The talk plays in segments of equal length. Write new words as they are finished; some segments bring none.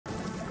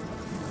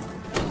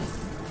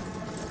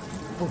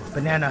Oh,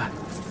 banana.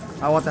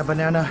 I want that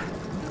banana.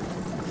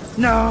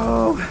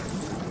 No!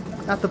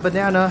 Not the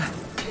banana.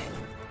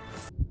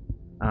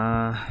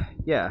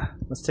 Yeah,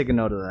 let's take a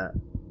note of that.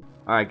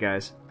 Alright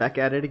guys, back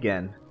at it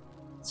again.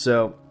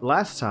 So,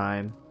 last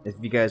time, if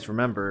you guys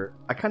remember,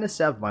 I kind of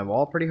stabbed my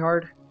wall pretty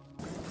hard.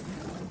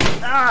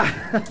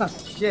 Ah!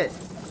 Shit!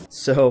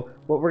 So,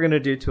 what we're gonna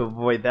do to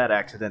avoid that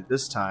accident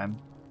this time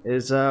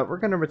is, we're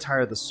gonna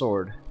retire the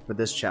sword for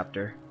this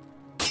chapter.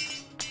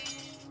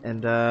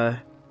 And,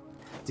 to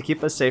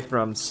keep us safe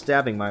from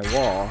stabbing my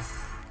wall,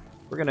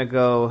 we're gonna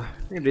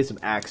do some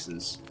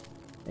axes.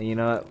 And you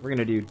know what? We're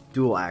gonna do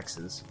dual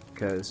axes,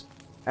 because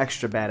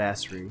extra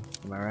badassery,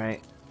 am I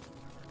right?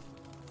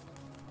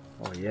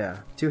 Oh yeah.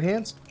 2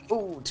 hands?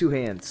 Oh, 2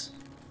 hands.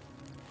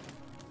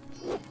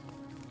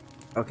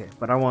 Okay,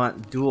 but I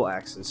want dual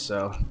axes,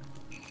 so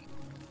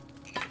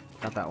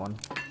not that one.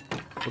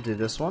 We'll do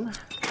this one.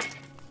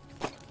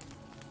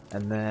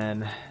 And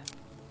then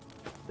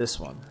this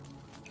one.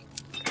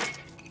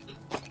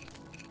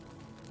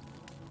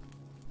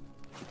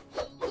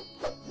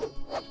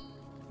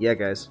 Yeah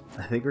guys,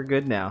 I think we're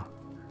good now.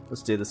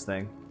 Let's do this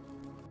thing.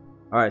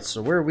 Alright,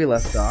 so where we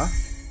left off,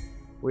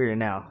 we are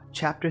now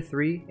chapter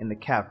 3 in the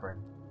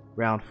Cavern,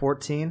 round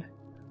 14,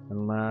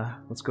 and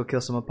let's go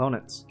kill some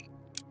opponents.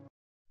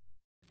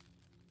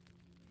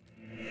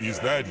 Is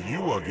that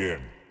you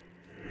again?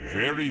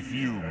 Very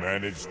few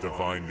managed to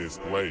find this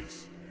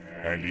place,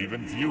 and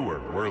even fewer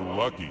were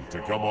lucky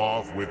to come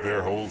off with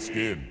their whole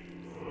skin.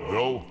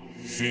 Though,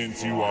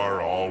 since you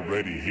are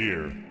already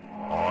here,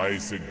 I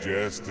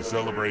suggest to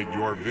celebrate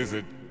your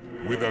visit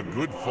with a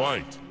good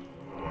fight.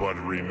 But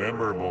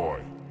remember,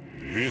 boy,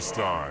 this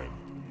time,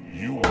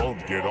 you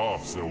won't get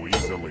off so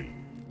easily.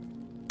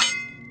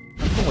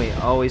 How come we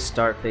always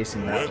start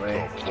facing that way?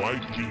 Let the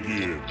fight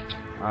begin.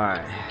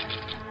 Alright.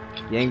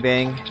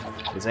 Yangbang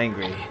is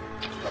angry.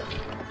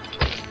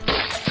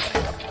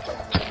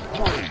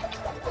 Great.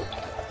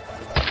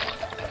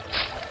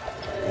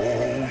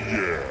 Oh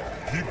yeah,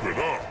 keep it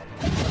up.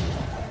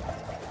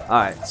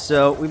 Alright,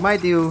 so we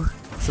might do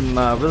some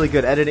really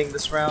good editing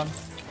this round,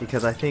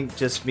 because I think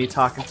just me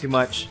talking too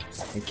much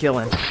and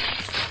killing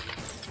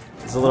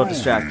is a little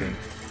distracting.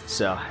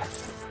 So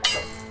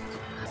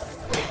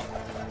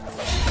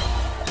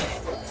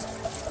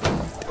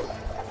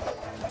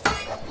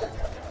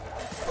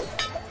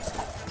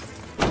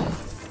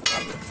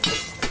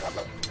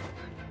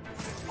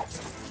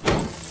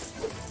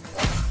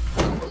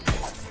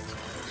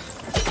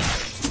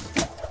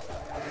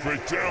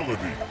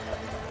Fatality.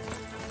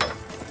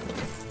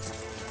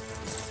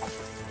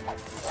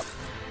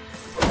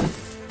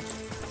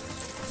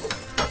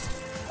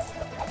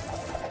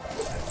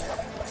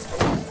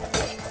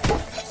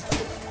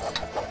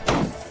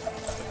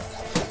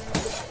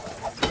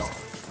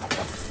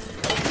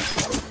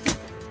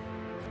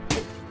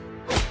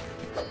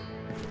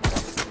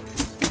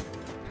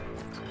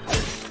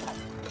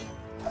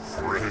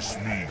 Fresh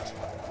meat.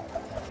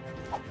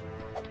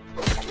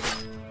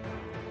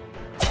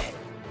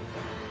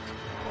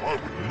 I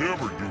would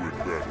never do it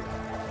better.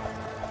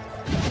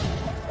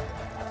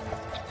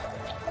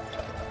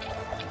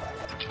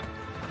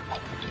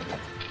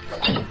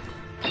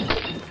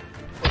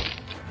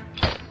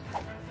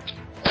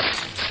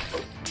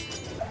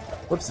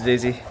 whoops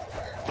daisy.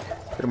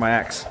 Bit of my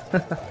axe.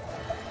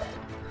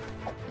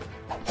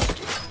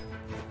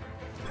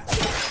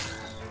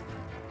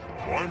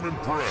 I'm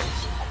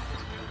impressed.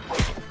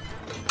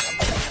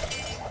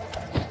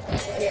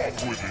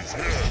 Off with his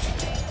head.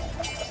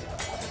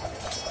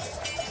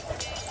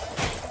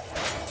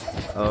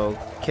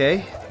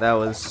 Okay, that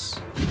was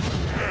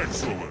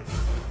Excellent.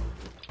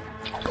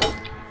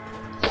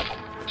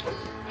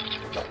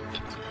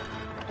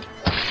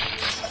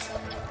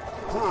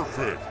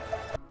 Perfect.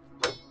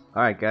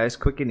 alright guys,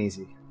 quick and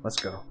easy. Let's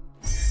go.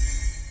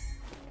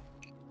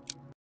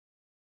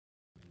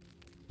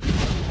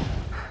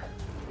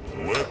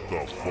 Let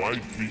the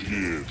fight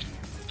begin.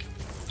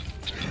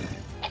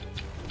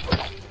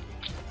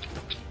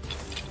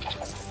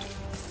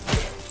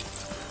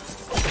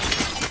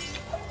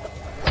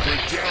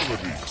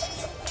 Fatality.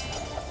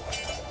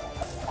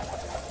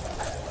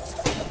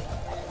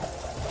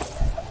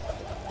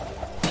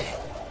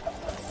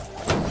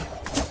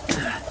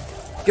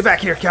 Get back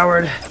here,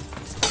 coward!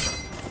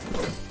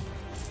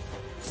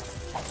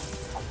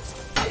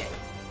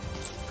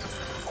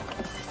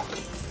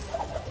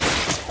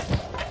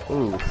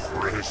 Ooh,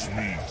 Fresh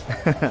meat.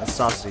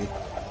 saucy.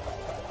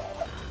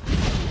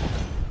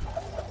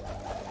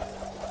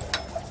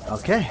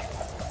 Okay,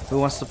 who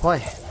wants to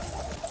play?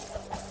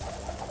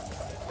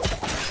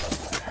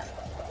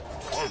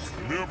 I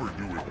would never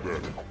do it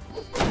better.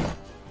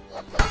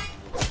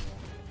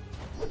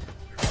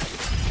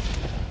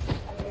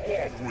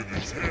 Off with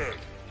his head.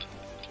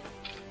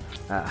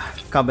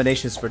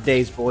 Combinations for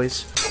days,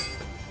 boys.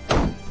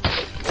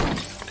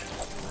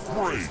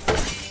 Great.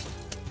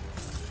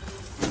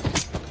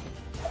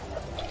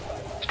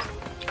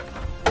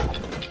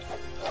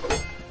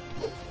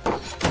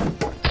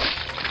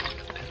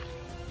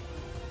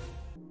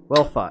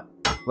 Well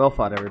Well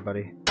fought,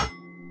 everybody.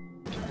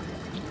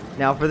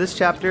 Now for this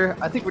chapter,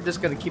 I think we're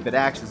just going to keep it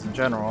axes in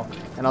general,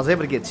 and I was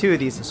able to get 2 of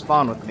these to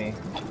spawn with me.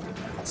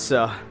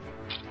 So,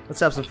 let's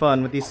have some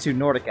fun with these 2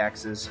 Nordic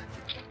axes.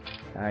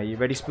 You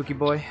ready, spooky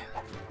boy?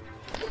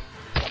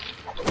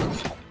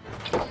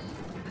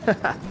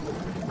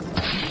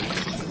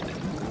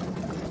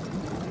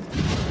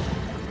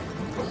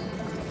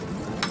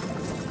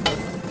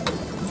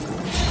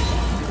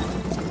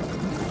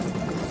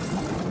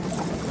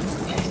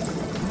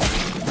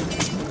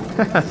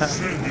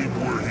 Send him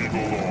where he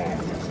belongs.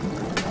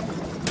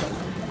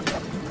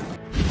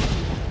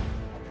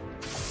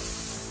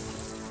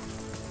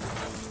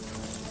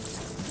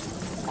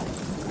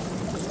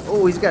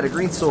 Oh, he's got a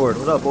green sword.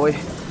 What up, boy?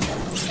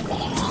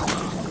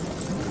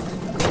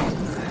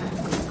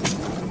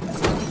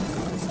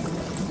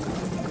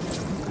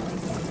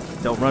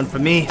 Don't run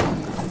from me.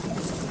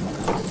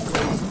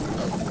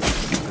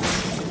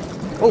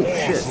 Oh,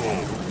 shit.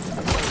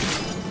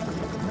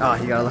 Oh,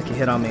 he got a lucky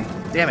hit on me.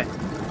 Damn it.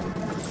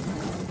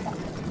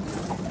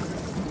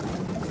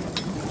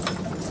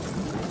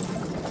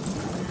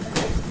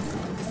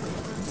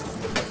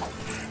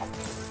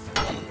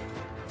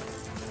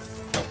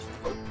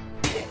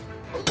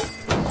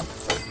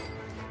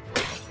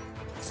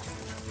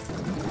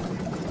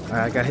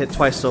 Alright, I got hit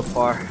twice so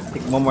far. I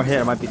think one more hit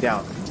I might be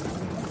down.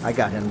 I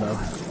got him though.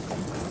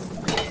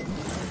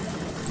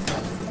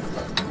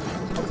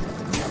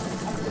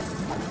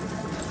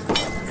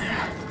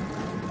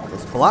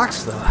 Those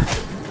blocks though.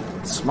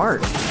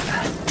 Smart.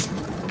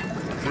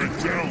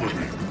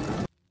 Fatality.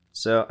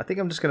 So I think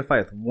I'm just gonna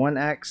fight with 1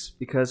 axe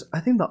because I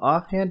think the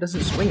offhand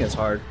doesn't swing as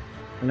hard.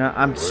 And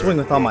I'm swinging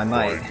with all my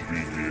might.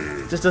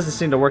 It just doesn't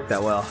seem to work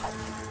that well.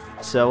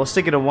 So we'll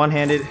stick it to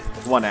one-handed,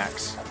 1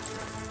 axe.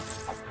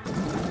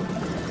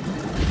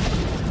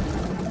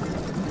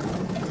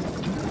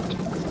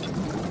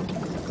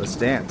 Let's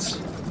dance.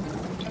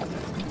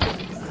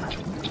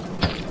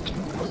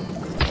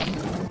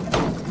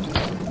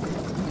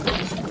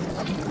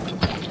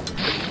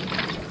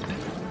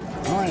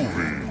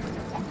 Groovy.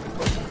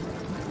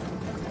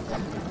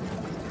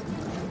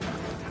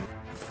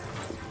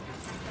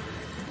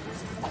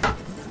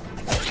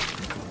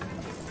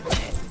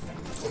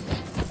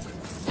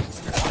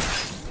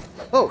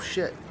 Oh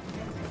shit.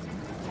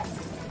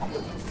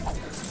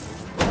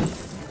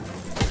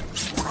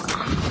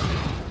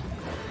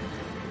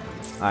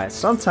 Alright,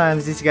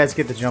 sometimes these guys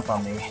get the jump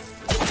on me.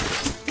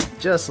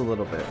 Just a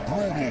little bit.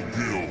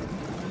 Brutal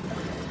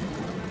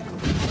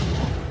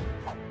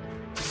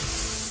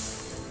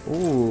kill.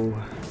 Ooh,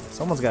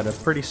 someone's got a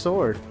pretty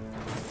sword.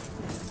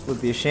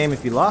 Would be a shame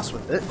if you lost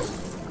with it.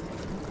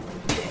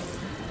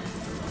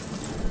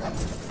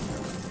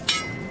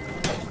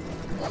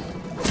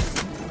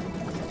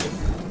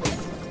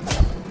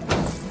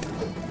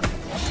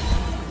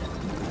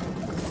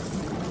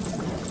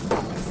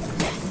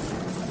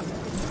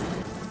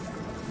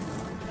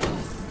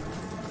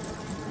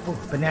 Oh,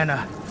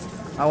 banana.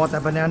 I want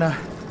that banana.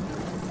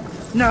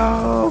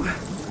 No!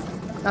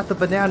 Not the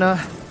banana.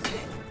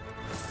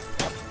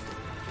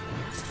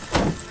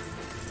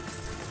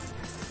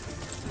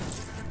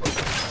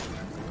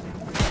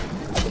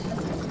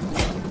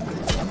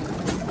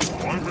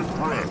 I'm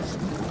impressed.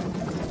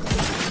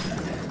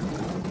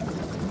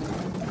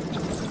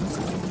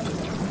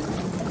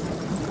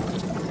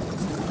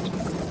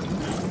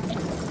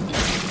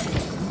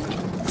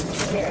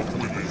 Walk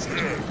with his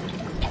head.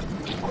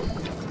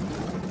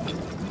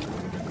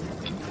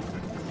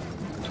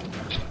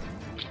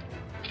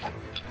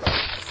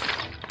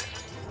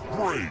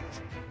 Great.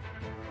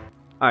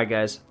 Alright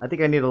guys, I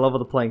think I need to level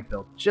the playing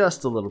field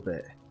just a little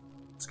bit.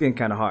 It's getting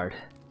kind of hard.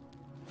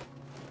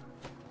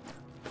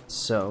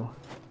 So,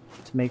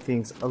 to make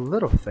things a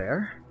little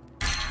fair,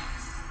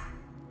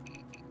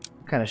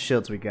 what kind of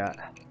shields we got?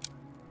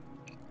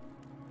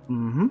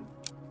 Mm-hmm.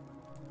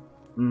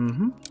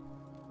 Mm-hmm.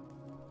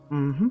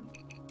 Mm-hmm.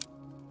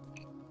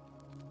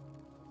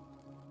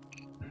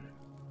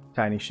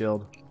 Tiny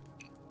shield.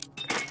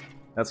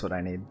 That's what I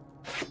need.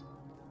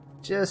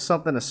 Just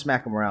something to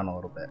smack them around a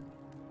little bit.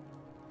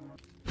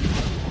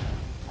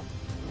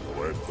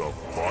 Let the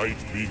fight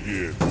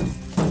begin.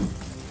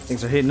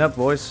 Things are heating up,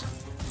 boys.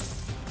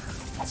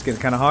 It's getting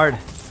kind of hard.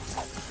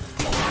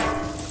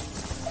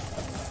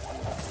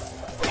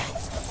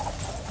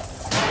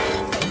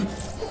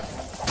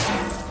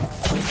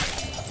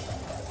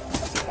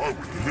 I would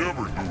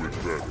never do it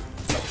better.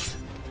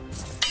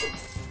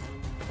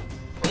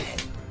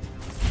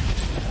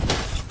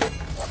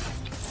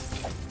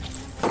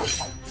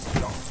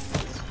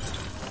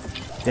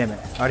 Damn it,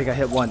 I already got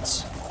hit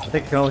once. I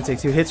think I can only take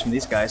 2 hits from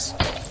these guys.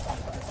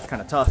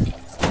 Kind of tough.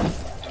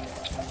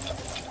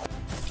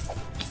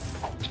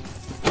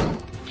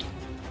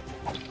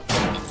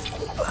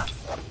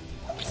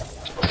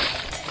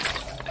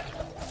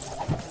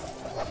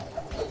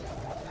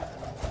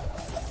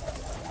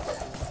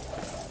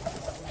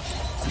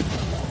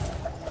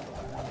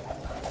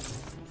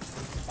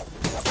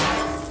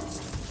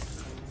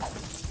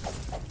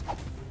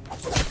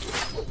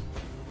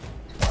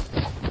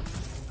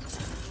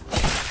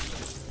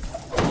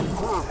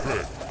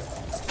 Perfect.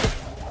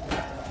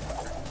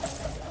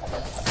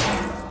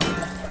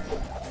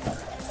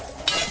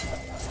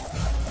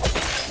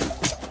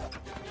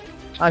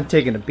 I'm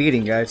taking a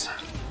beating, guys.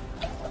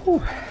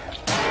 Whew.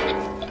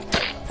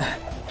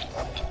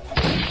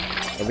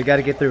 But we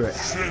gotta get through it.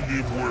 Send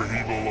him where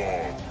he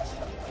belongs.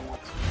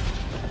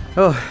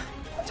 Oh,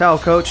 towel,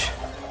 coach.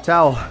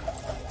 Towel.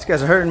 These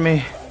guys are hurting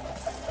me.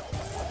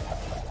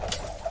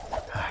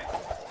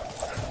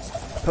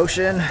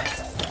 Potion.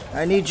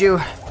 I need you.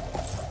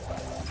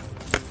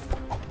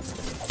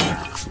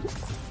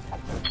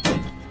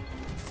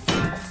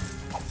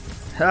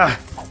 Ah.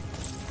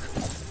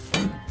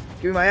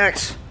 Give me my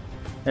axe.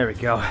 There we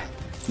go.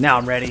 Now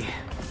I'm ready.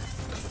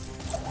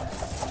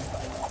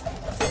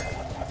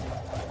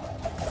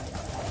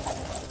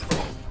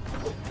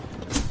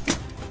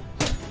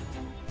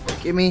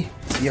 Give me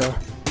your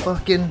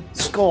fucking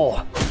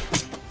skull.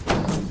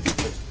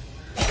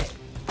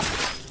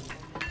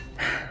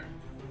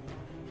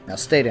 Now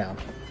stay down.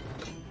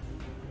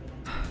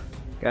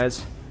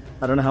 Guys,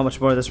 I don't know how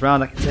much more of this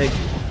round I can take.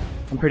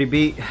 I'm pretty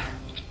beat.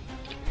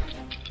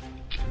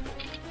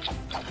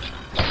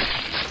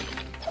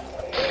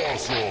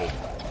 Awesome.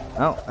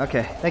 Oh,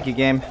 okay. Thank you,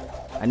 game.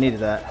 I needed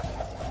that.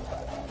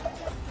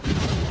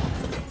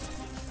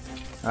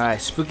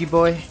 Alright, Spooky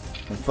Boy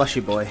and Fleshy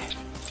Boy.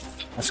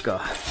 Let's go.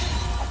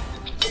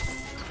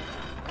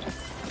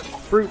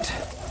 Fruit.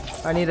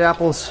 I need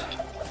apples.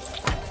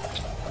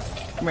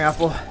 Come here,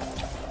 apple.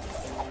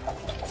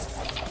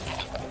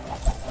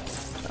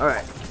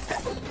 Alright.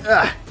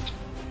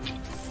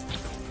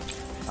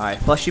 Alright,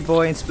 Fleshy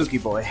Boy and Spooky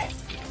Boy.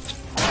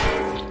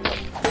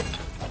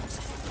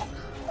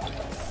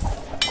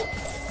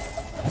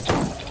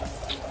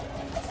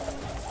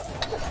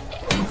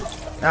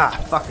 Ah,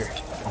 fucker.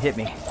 He hit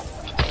me.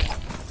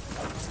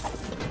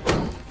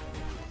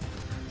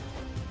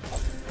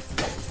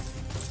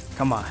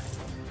 Come on.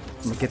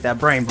 I'm gonna get that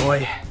brain,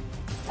 boy.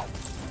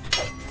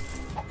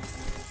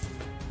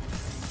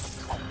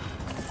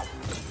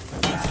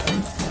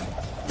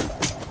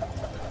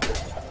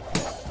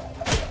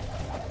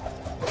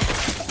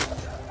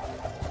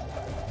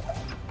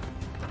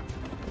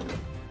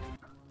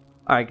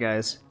 Alright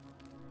guys,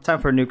 time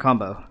for a new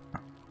combo.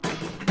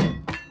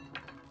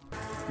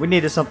 We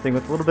needed something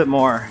with a little bit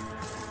more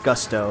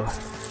gusto.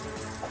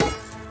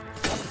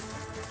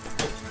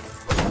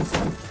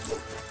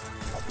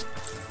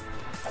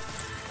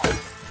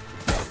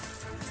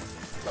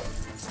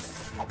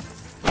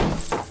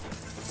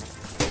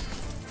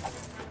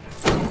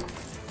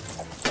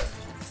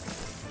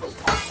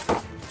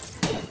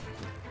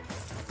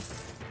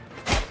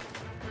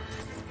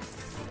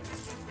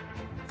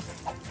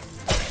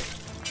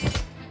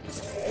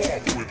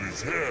 Off with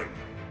his head.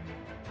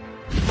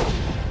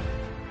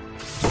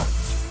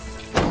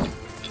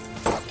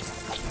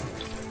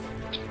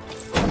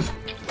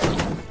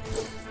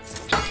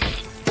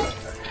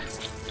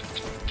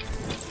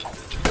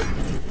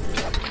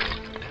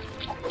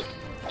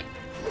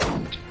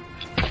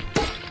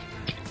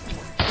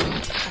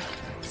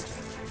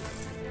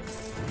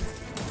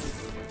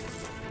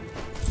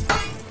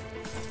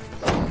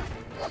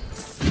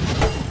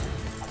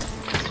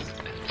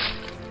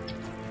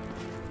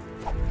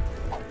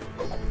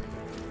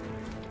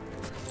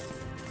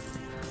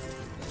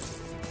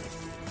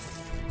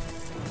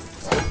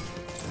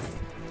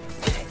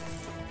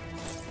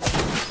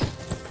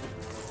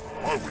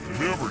 I would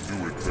never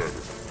do it better.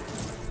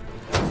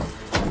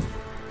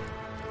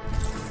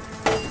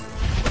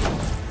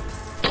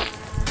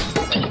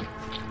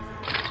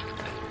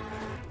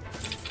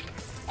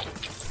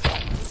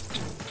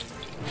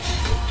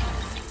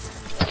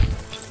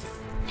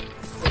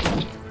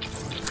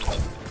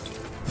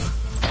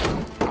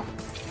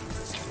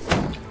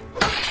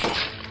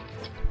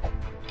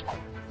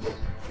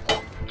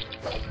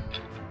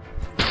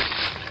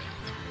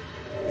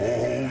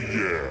 Oh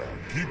yeah,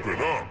 keep it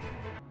up.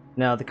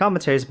 Now, the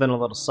commentary's been a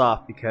little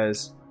soft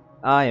because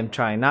I am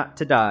trying not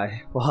to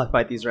die while I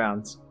fight these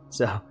rounds.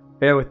 So,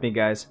 bear with me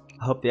guys.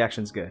 I hope the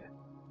action's good.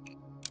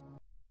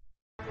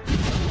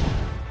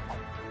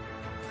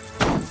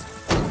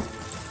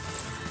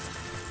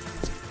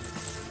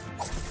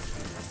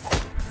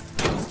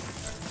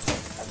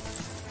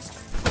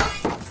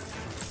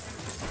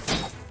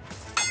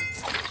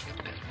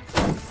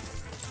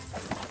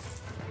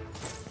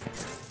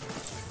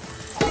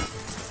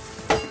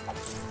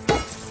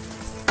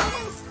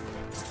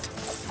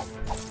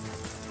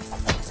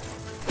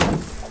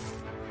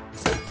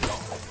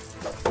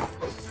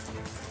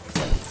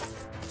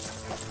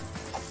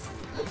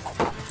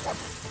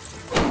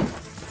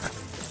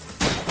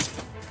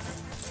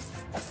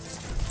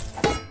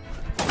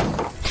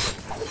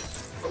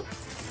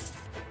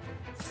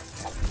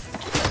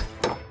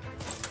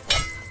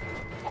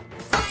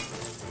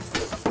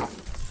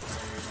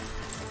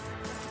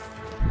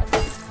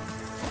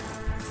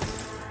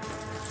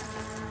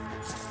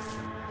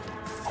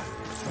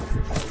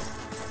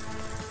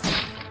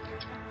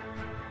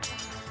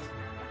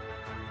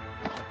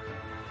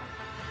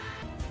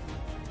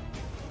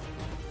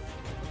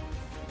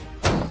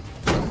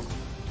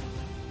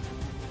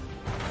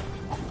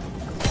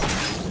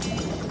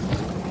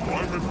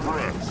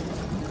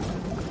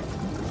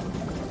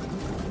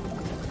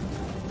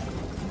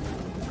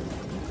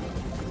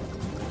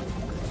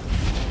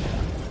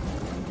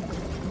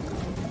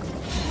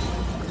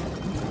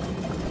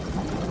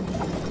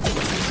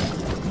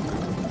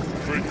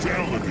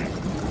 Fatality.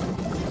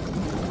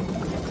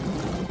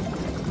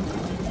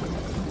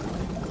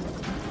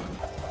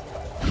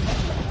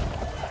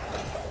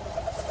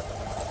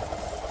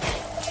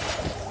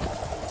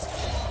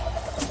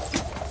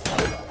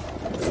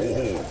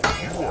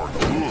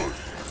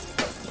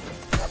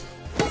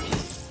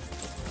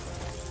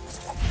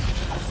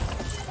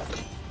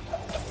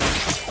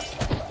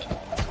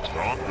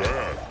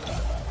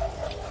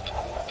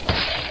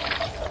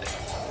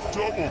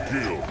 Double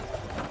kill!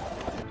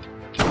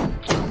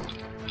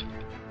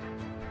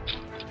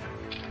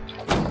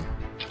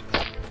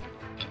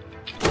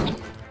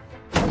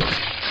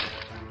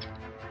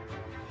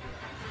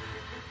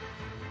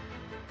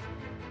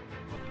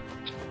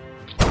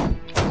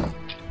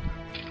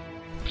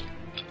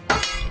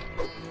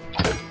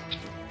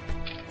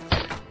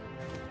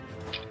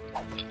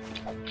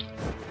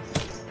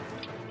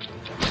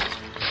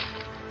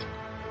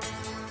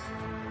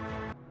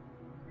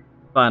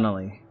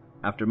 Finally,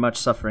 after much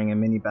suffering and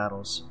many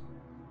battles,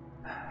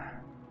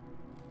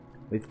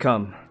 we've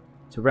come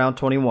to round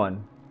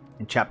 21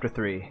 in chapter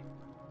 3.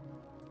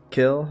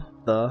 Kill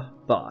the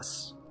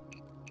boss.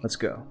 Let's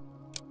go.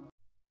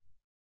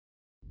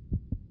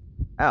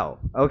 Ow.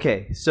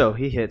 Okay, so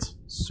he hits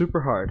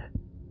super hard.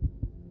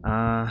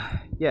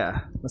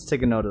 Yeah, let's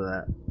take a note of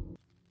that.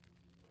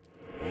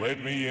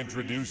 Let me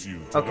introduce you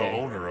to the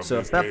owner of so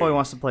this if that boy cave.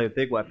 wants to play with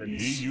big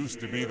weapons, He used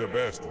to be the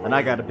best and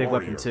I got a warrior, big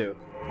weapon too.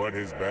 But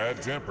his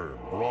bad temper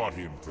brought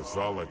him to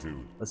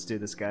solitude. Let's do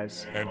this,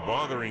 guys. And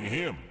bothering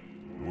him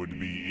would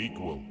be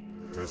equal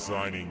to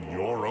signing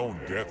your own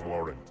death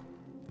warrant.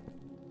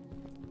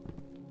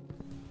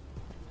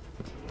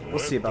 We'll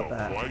see about Let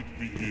that. the fight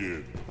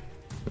begin.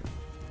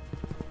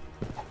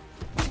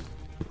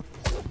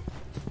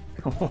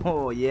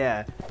 Oh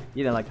yeah,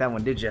 you didn't like that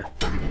one, did you?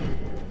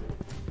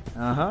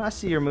 I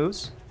see your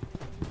moves.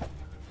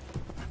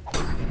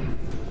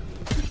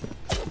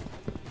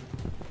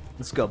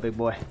 Let's go, big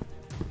boy.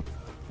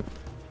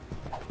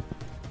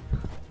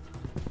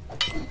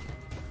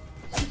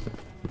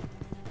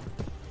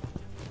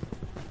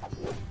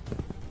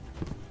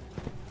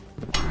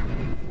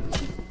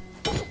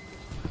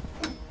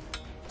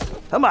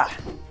 Come on.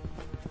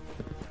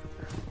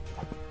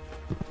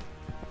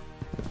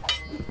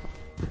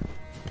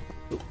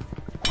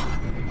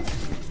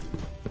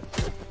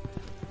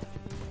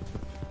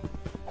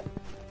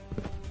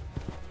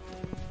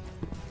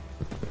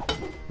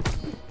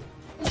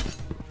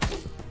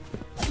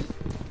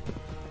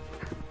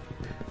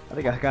 I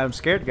think I got him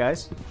scared,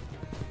 guys.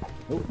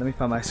 Oh, let me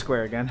find my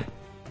square again.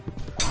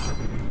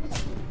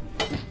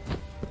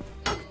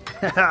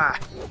 It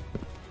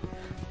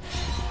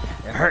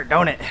hurt,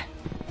 don't it?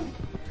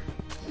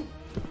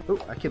 Oh,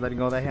 I keep letting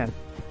go of that hand.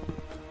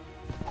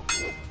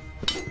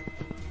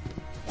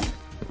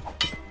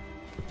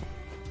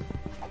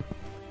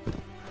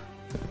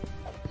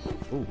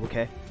 Oh,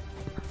 okay.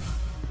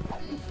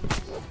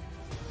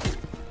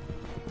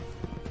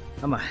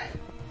 Come on.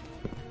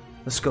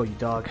 Let's go, you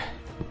dog.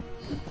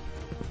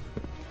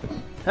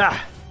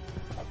 Ah!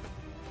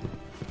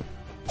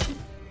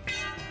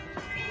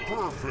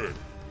 Perfect.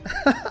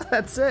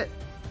 That's it.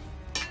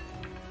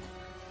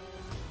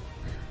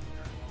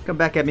 Come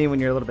back at me when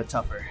you're a little bit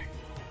tougher.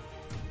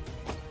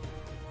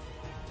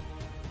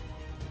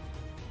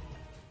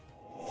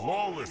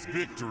 Flawless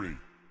victory.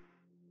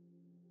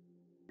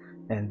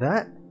 And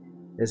that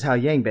is how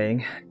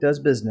Yangbang does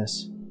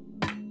business.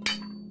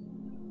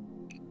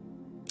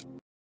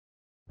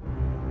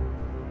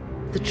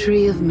 The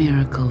Tree of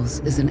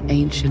Miracles is an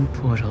ancient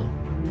portal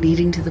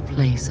leading to the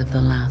place of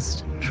the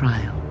last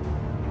trial.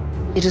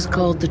 It is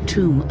called the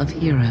Tomb of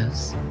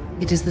Heroes.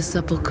 It is the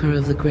sepulchre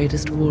of the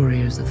greatest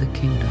warriors of the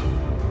kingdom.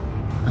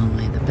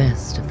 Only the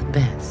best of the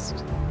best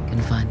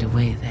can find a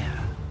way there.